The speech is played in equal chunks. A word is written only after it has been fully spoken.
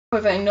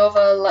With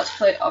another Let's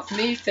Play of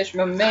me,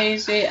 Fisherman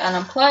Maisie, and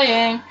I'm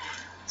playing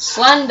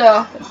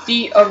Slender,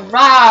 The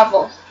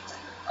Arrival.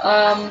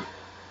 At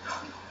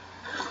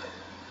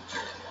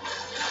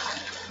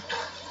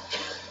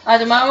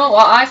the moment,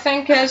 what I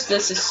think is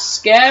this is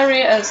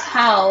scary as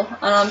hell,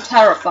 and I'm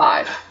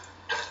terrified.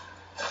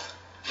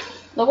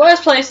 The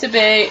worst place to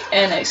be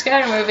in a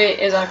scary movie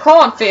is in a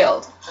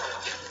cornfield.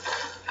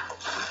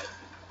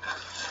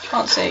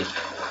 Can't see.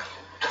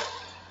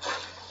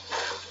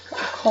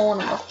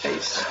 Corn in my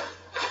face.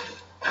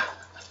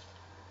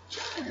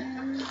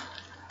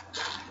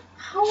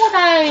 How would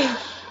I?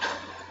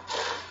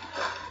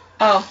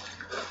 Oh,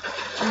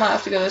 I might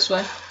have to go this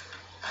way.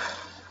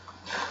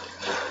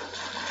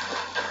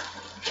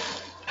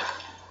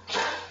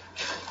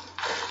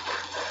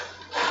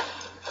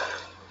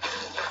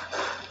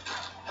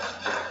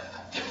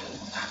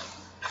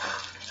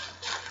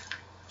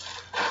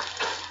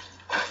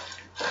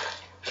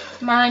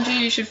 Mind you,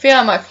 you should feel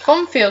how my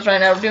thumb feels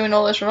right now doing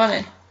all this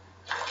running.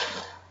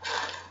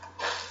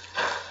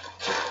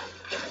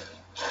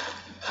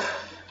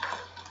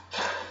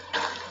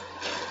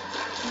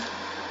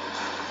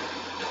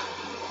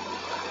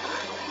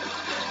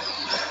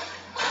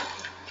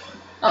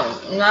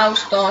 I'm now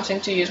starting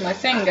to use my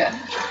finger.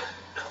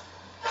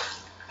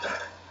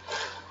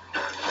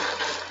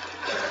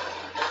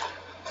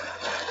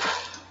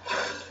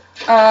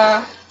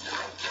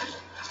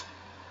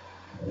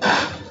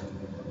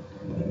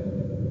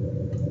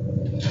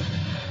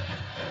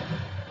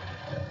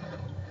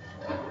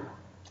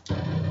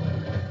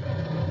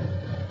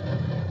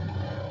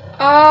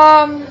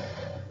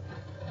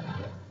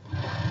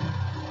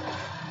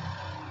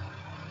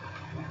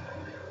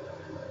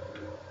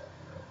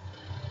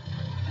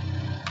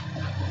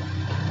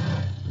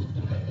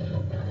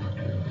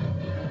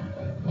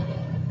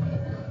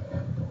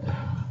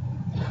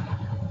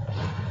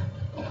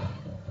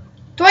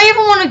 Do I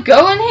even want to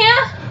go in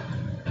here?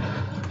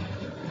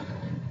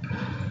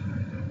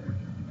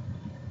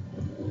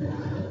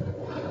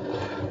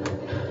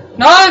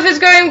 No, if it's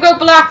going to go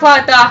black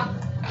like that.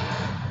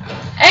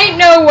 Ain't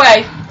no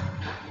way.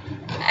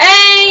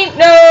 Ain't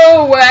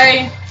no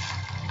way.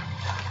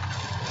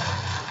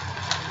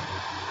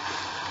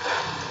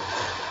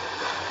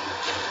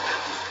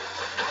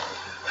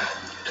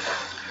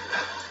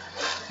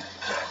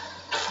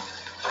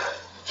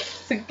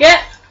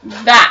 Forget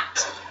that.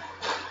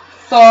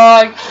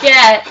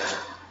 Forget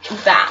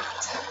that.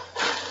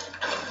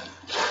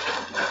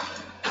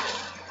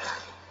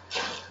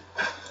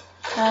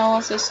 Now,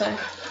 what's this say?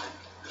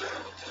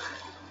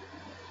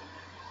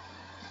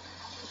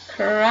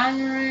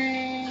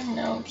 Granary?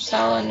 No,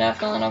 salad,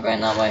 definitely not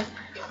going that way.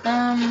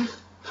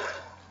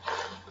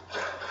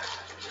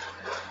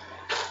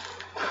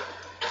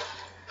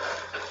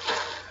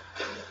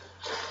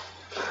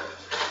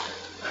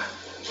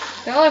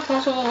 The only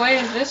possible way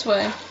is this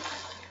way.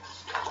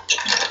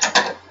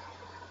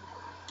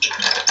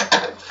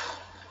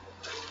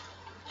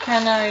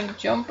 Can I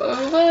jump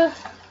over?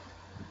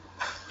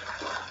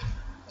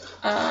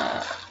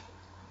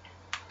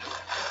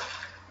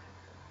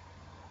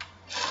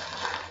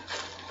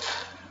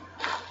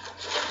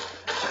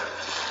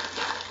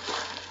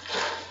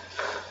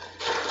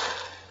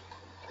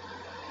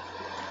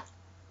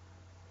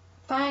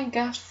 Find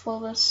gas for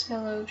the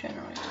silo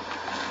generator.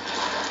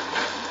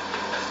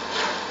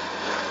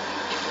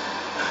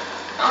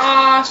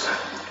 Ah,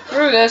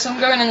 screw this, I'm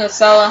going in the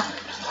cellar.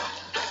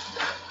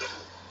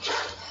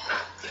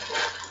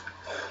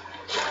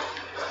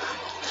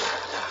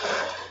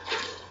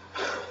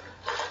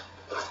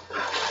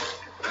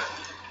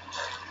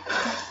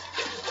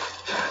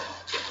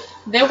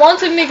 They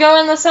wanted me to go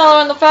in the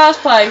cellar in the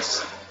first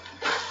place.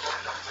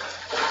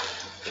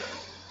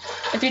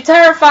 If you're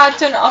terrified,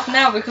 turn it off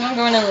now because I'm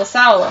going in the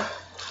cellar.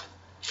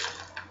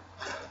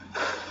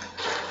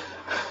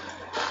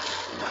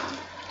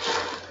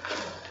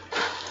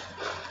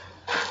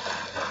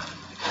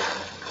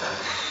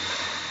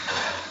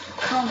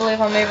 I can't believe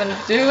I'm even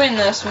doing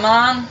this,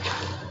 man.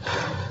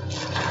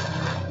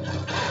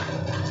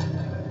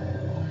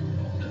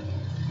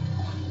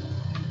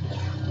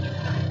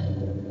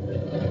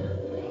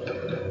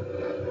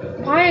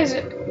 Why is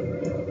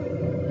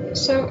it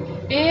so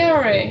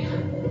eerie?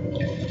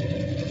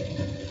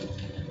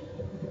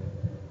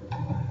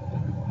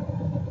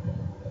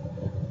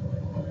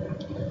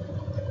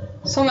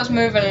 Someone's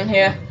moving in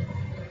here.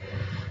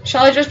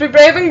 Shall I just be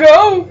brave and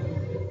go?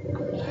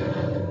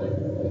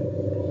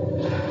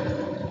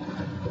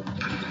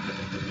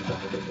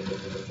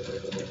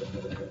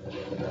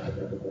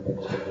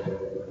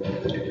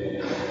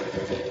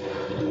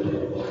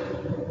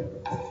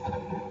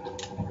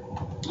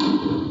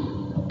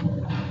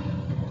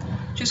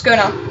 Just go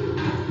now.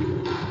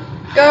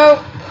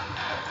 Go.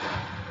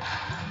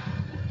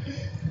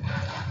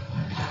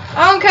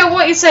 I don't care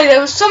what you say, there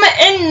was something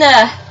in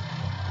there.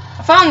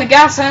 I found the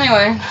gas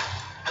anyway.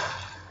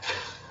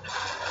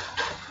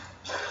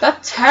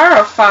 That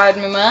terrified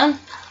me, man.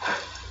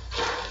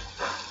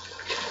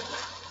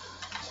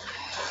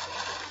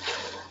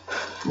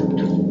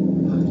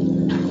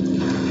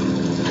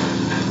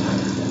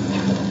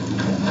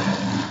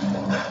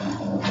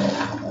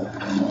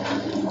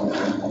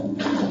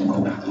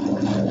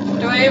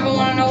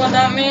 know what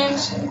that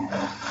means?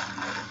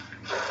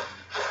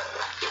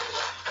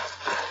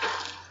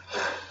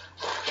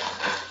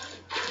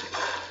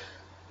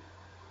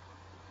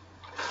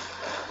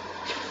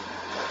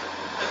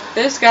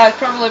 This guy's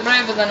probably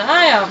braver than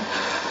I am.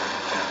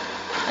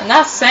 And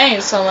that's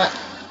saying something.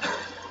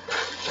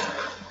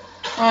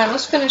 Alright,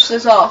 let's finish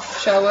this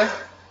off, shall we?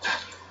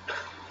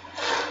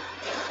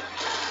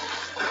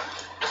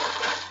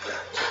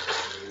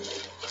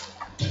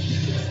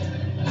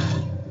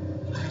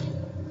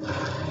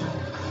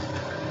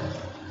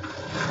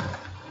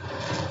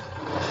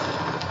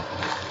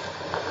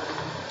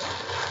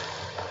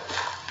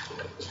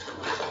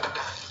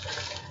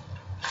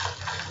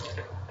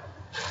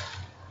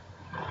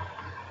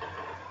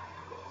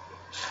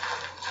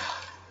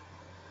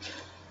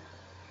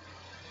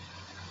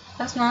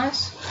 That's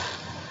nice.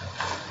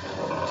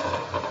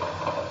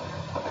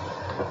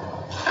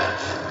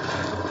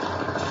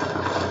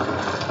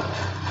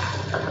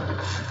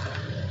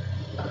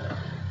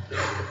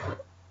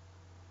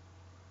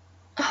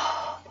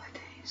 Oh, my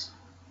days.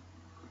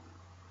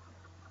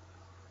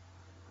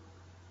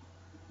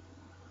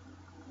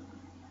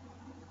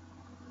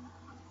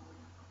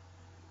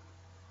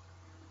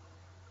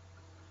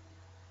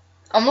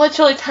 I'm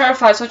literally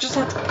terrified, so I just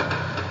have to...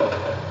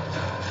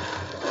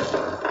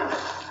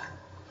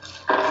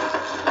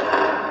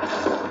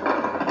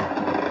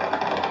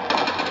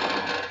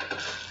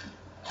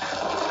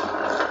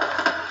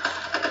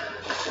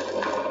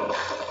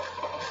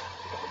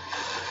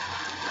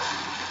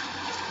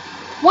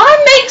 Why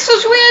make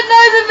such weird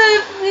noises?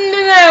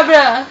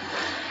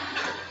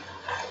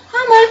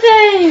 Oh my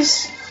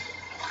days!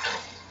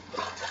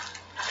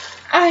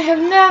 I have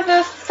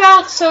never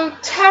felt so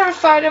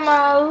terrified in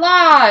my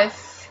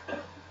life.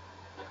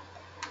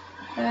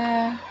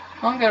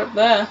 I'll get up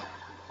there.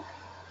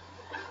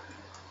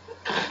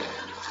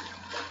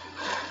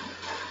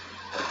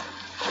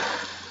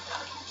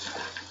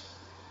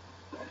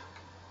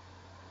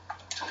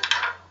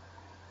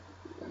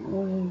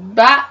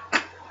 Back.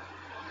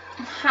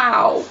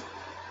 How?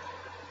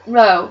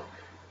 No.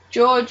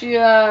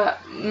 Georgia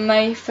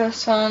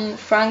Mayferson,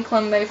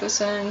 Franklin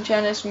Mayferson,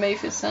 Janice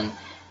Mayferson.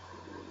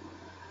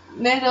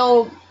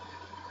 Middle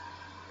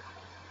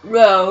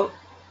row.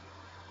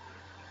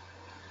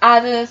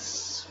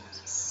 Addis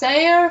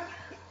Sayer,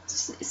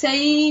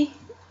 Say,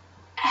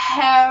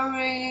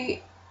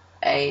 Harry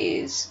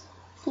A's,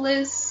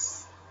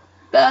 Fliss,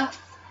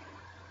 Beth,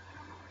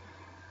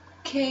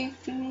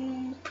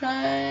 Kevin,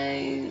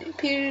 Price,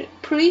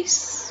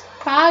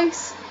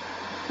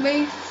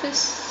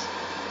 Mathis.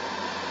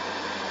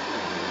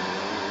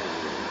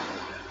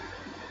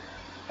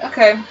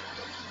 Okay.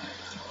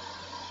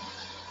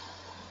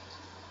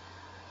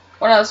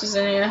 What else is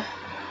in here?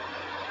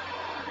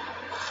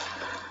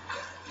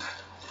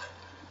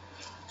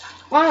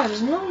 Wow,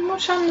 there's not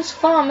much on this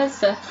farm, is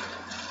there?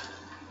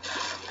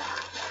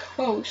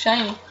 Oh,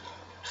 shiny.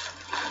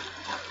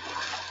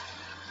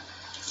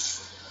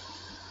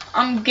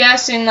 I'm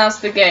guessing that's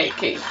the gate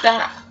key.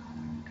 That.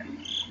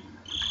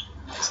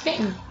 It's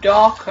getting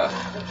darker.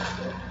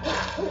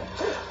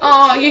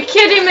 Oh, you're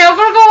kidding me! I'm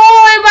gonna go all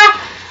the way back.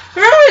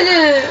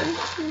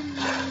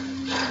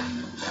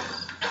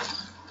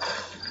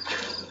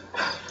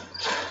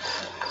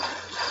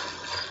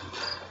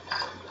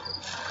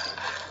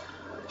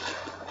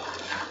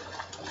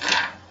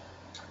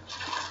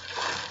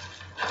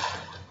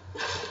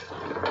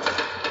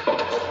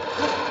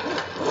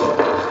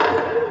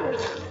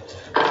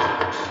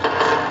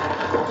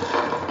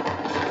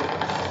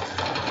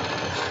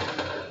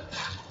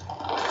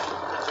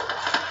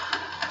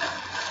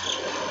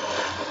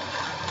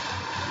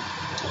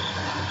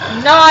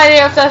 No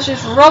idea if that's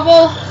just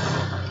rubble.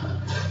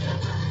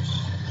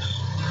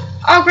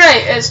 Oh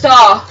great, it's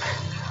dark.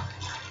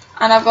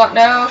 And I've got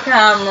no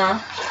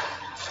camera.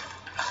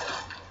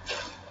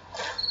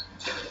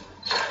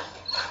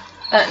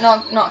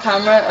 Not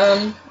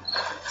camera,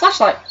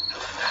 flashlight.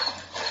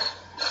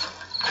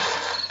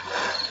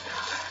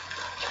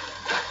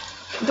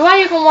 Do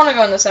I even want to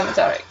go in the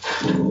cemetery?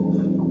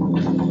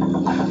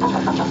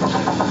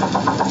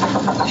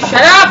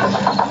 Shut up!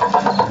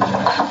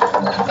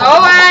 Go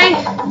away!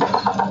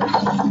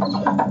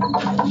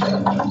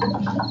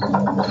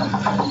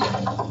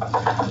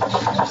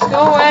 Just go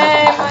away,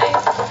 mate.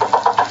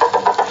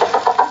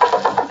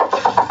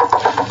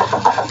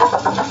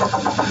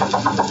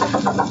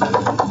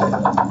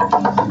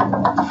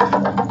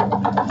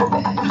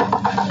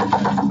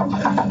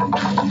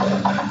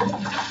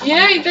 You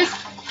know, this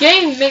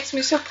game makes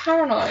me so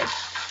paranoid.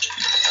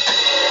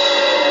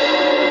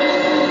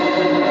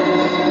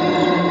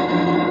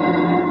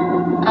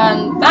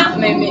 And that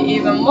made me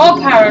even more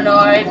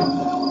paranoid.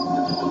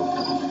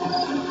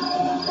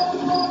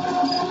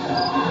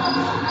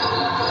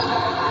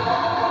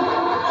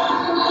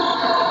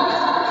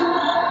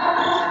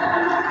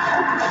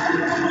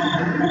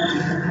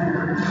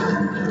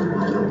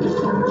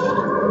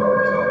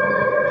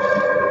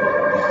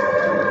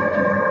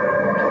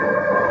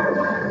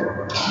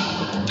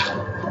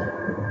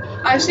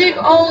 I seek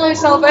only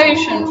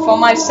salvation for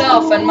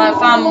myself and my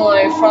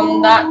family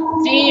from that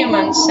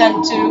demon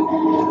sent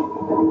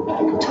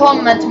to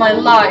torment my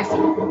life.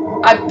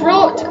 I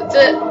brought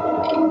the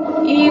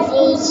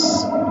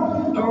evil's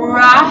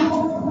wrath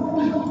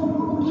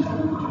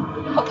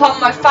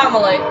upon my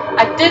family.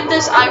 I did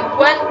this. I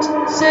went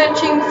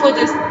searching for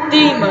this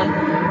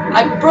demon.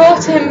 I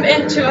brought him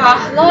into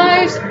our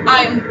lives.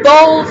 I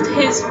involved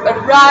his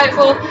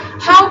arrival.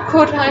 How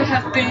could I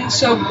have been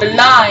so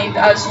blind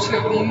as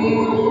to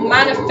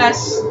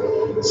manifest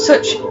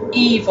such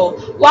evil?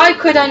 Why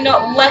could I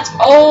not let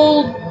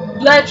old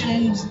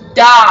legends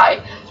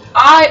die?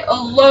 I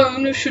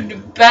alone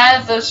should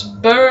bear this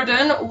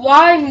burden.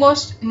 Why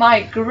must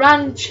my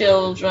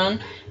grandchildren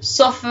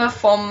suffer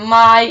for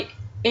my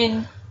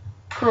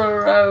imprudence?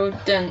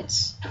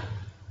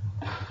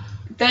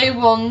 They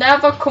will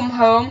never come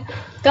home.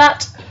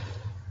 That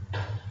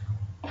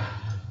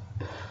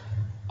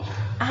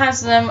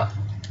has them.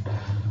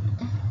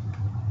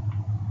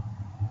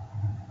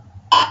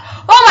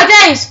 Oh my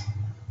days!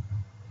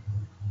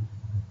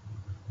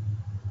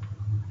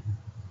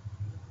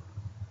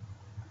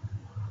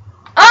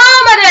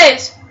 Oh my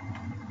days!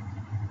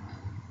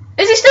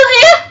 Is he still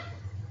here?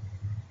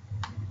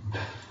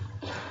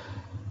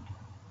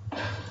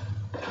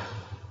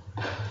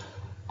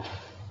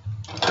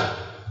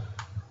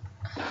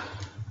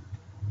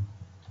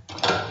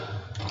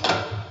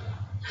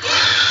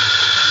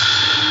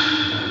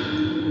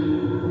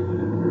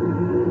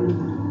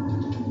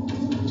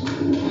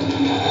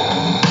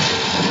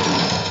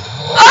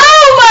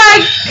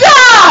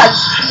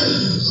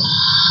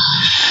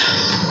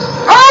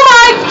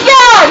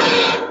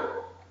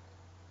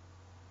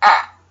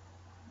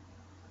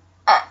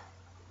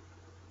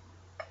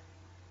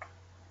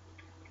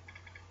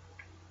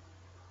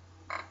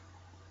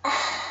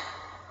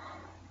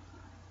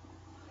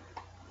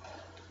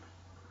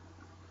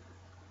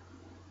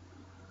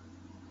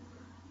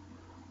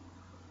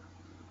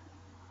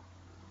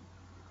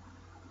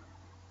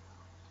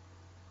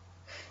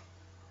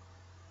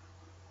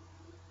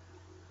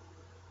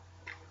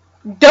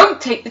 Don't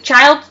take the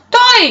child's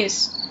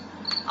toys!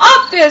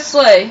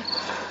 Obviously!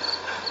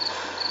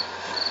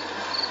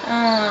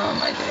 Oh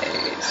my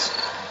days.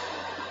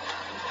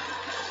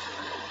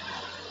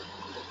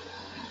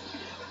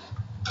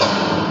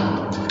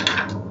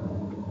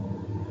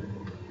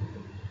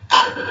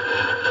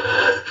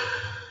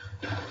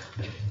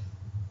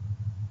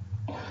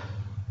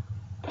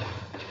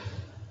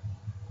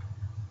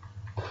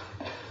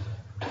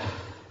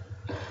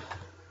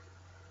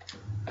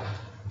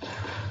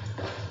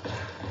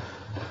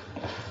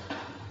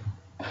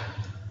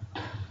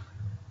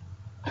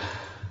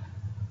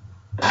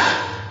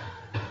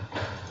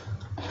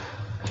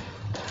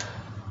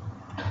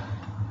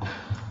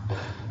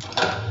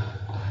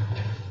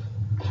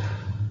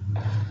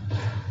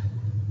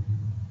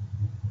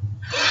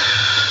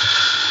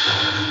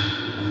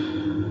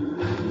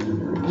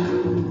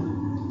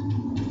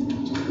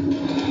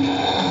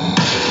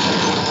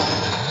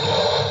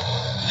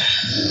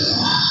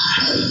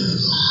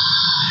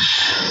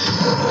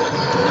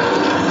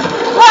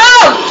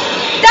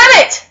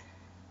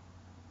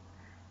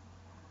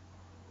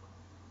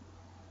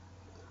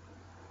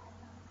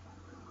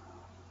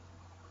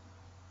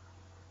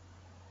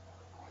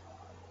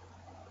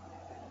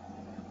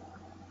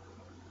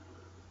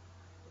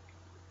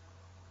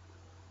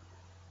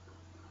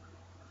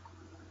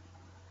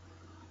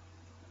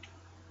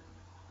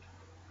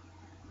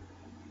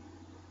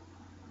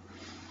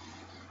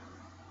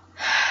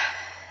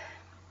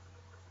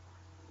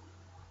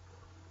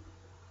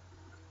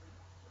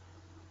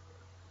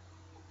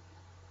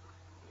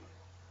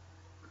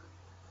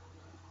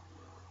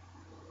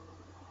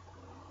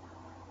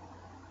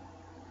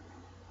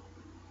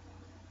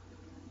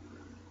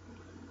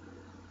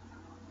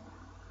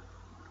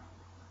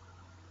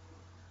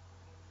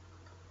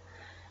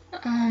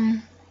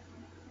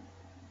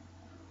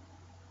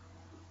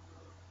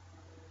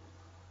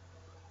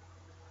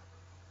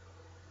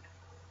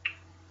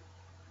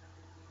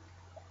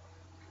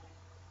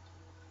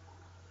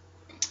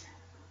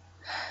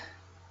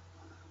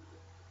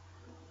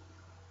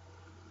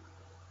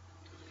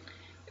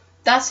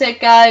 That's it,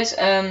 guys.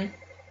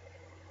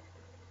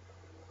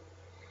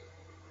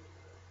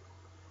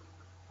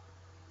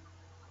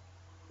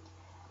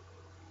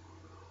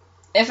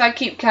 If I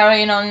keep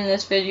carrying on in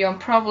this video, I'm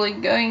probably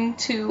going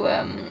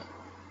to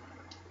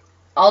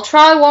I'll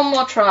try one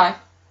more try.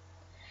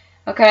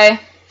 Okay,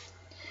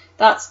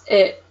 that's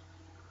it.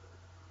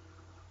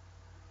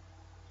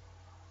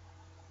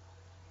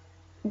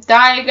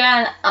 Die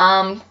again,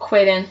 I'm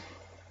quitting.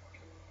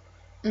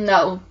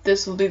 No,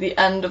 this will be the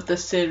end of the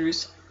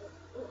series.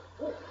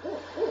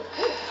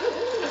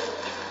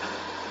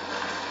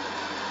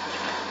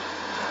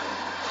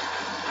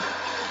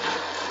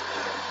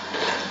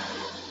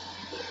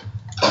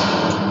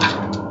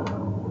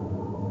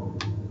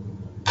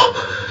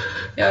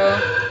 Yo.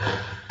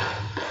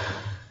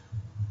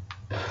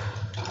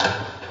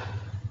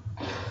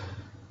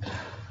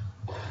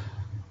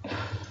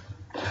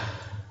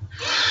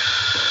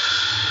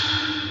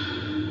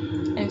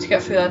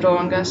 get through that door,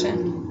 I'm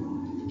guessing.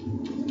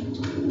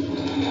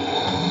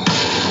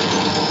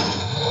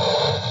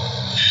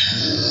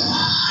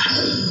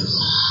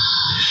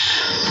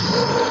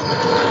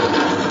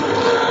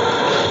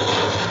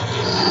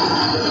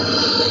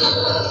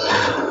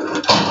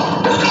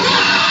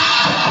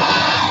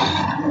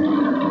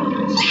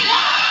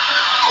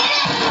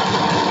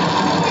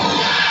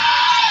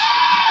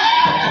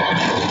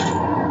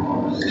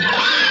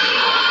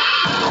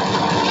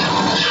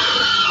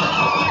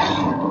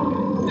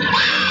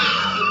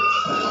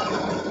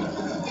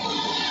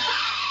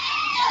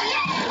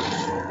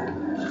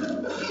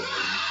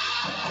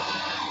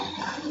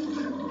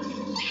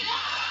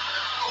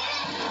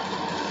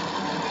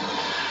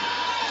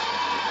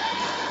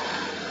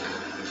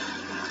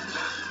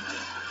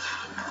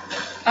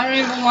 I don't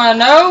even want to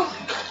know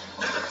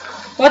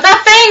what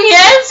that thing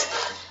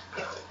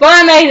is, but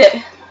I made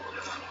it.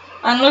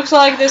 And looks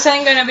like this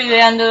ain't gonna be the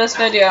end of this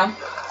video.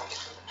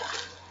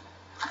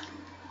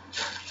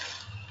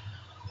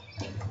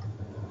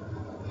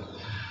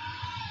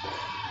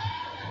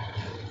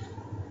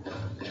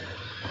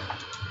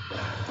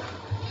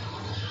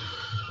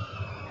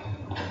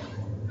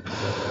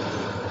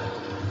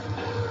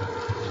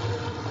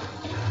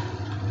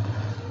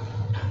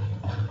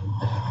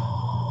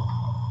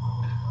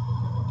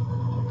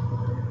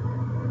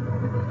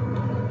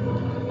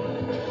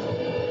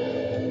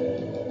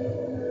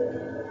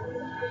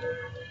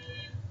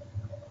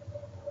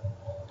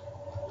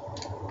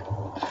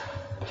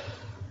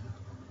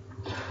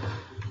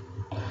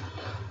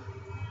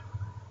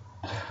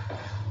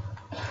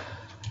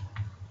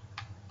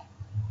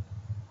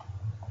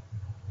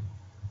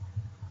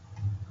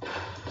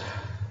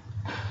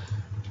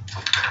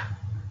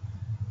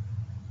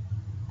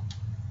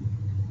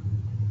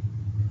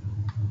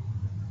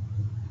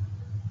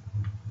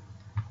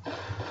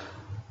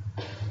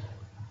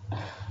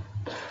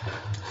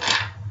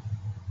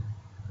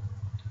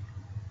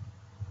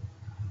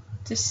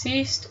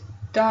 Deceased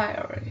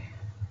diary.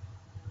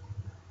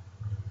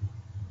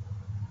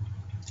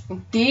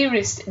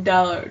 Dearest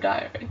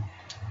diary.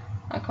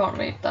 I can't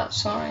read that,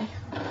 sorry.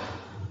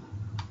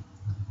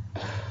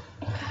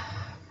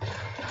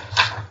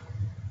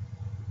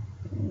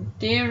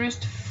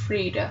 Dearest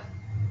Frida,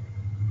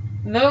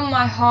 though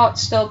my heart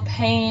still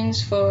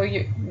pains for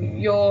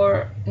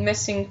your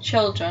missing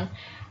children,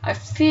 I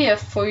fear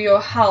for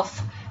your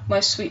health,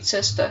 my sweet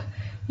sister.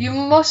 You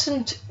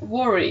mustn't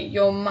worry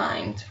your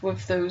mind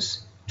with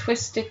those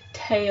twisted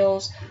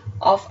tales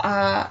of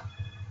our...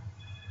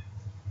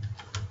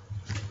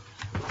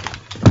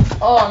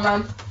 Oh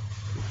man.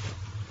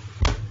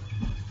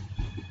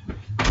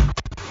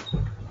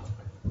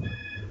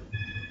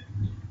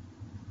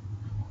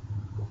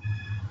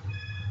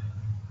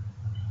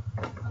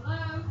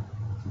 Hello?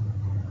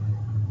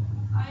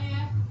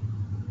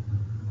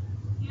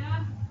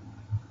 Yeah?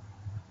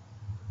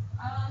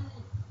 I'm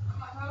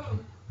at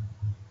home.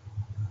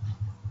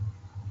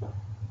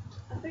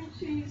 I think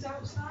she's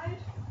outside.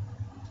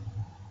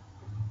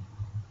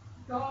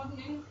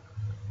 Gardening.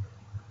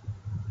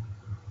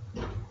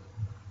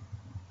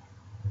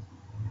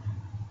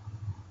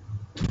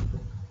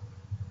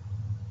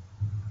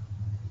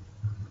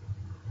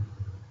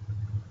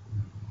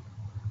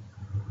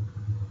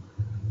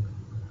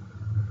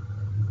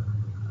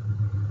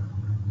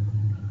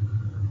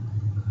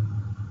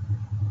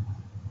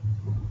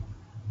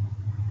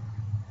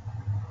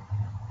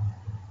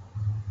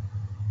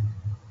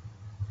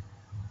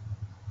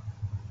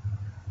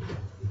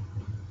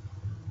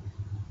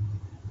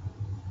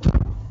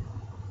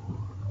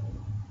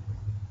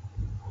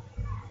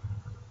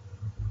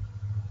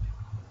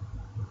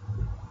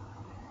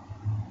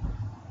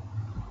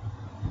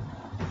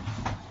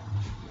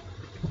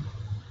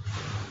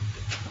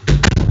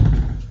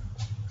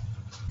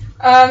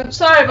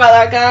 Sorry about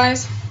that,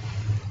 guys.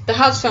 The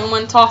house phone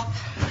went off.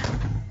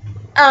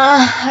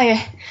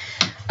 Okay.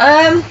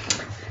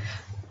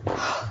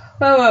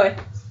 Where were we?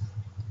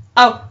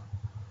 Oh.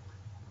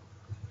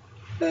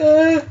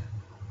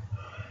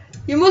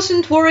 You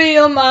mustn't worry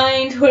your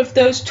mind with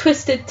those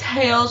twisted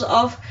tales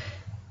of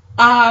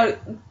our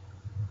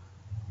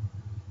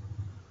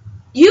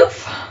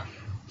youth.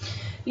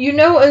 You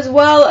know as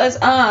well as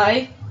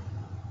I.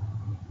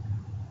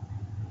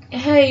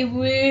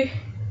 Hey,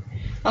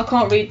 I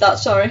can't read that,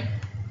 sorry.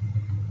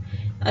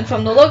 And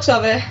from the looks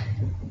of it,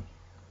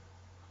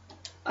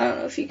 I don't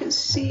know if you can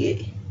see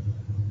it.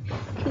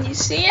 Can you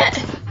see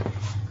it?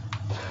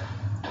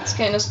 It's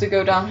getting us to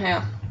go down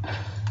here.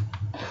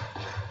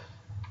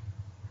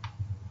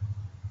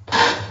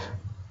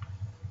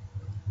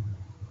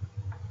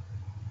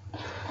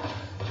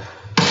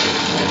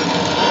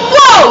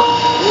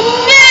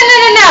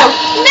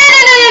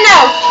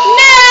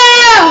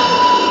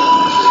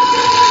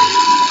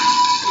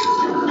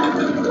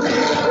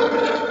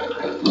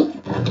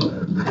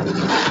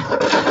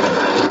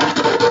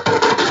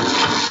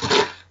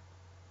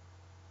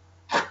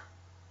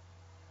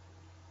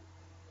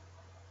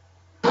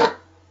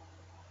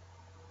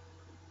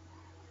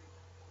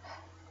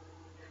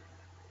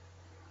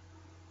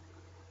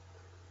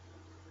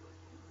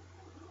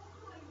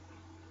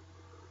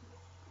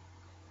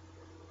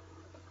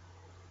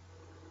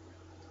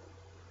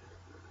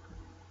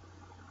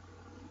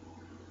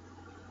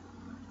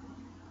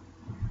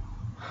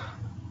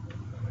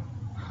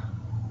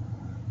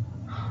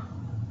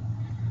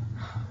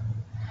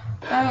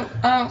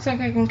 I don't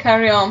think I can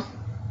carry on.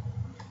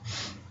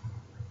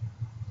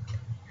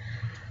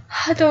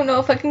 I don't know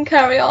if I can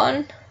carry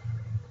on.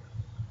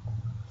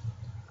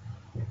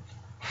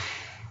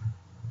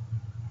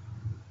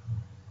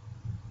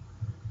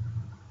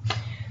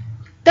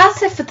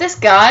 That's it for this,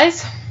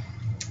 guys.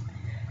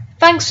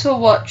 Thanks for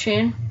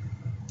watching.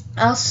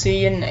 I'll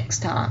see you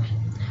next time.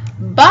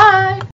 Bye.